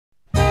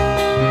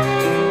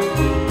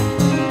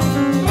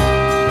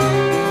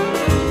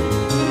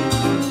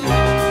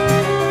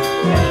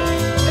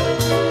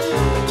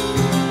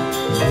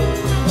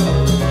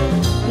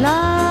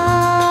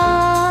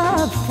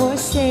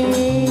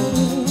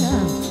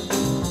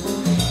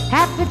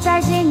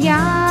appetizing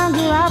young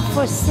love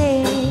for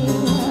sale.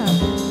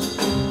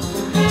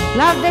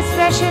 Love that's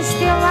fresh and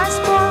still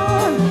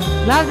unspoiled,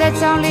 love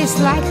that's only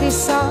slightly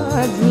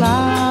soiled,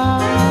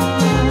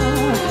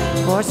 love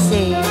for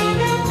sale.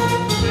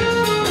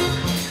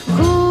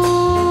 Who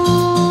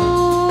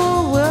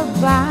will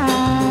buy?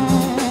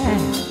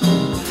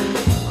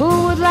 Who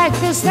would like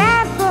to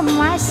stand for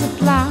my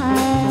supply?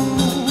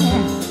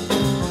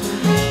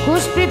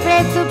 Who's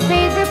prepared to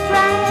pay the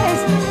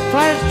price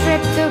for a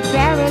trip to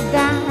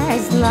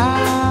paradise,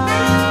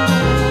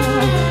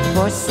 love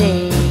for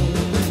sale?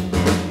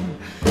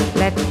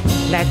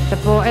 Let the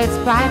poets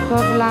pipe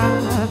of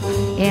love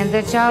in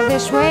the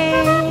childish way.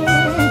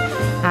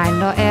 I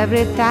know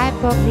every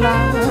type of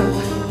love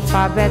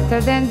far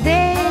better than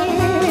they.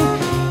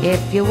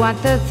 If you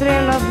want the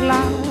thrill of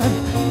love,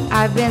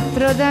 I've been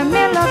through the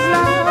mill of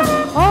love.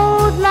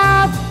 Old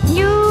love,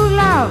 new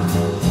love,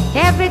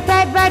 every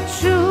type but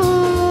true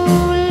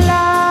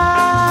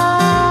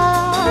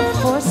love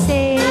for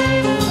sale.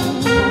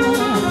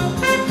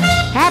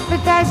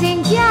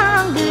 Appetizing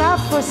young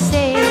love for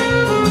sale.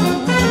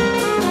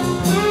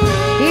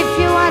 If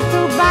you want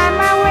to buy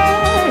my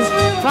wares,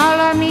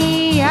 follow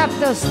me up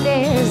those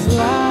stairs,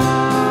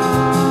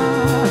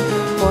 love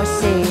for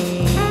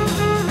sale.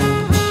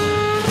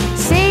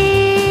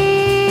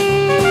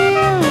 Sail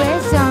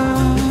is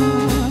on.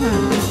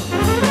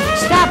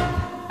 Stop,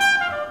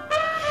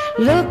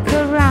 look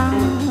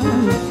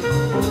around.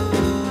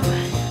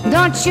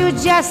 Don't you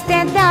just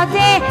stand out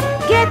there,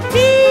 get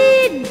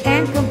feed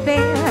and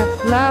compare.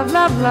 Love,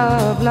 love,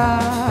 love,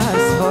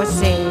 love's for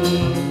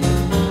sale.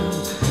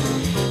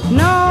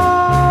 No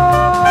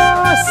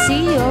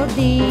COD.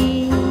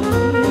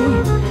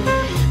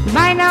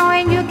 Buy now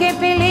and you can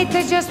pay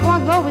later, just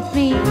won't go with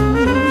me.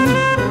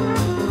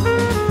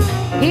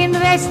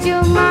 Invest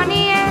your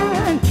money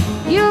and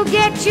you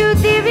get your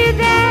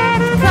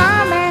dividend.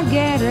 Come and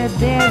get it,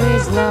 there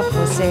is love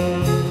for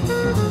sale.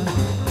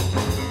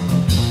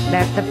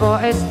 Let the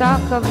poets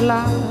talk of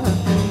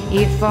love,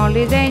 if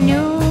only they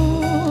knew.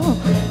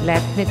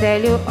 Let me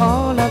tell you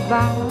all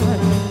about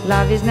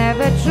love is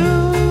never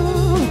true.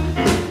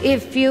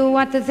 If you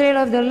want the thrill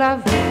of the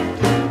love,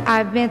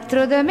 I've been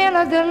through the mill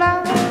of the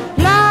love.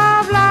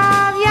 Love,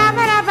 love,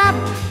 yabba-dabba,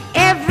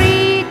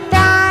 every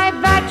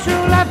time but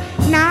true love.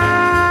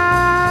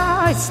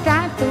 Now it's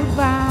time to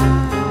buy.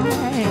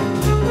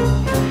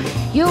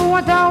 You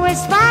won't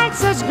always find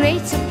such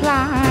great supply.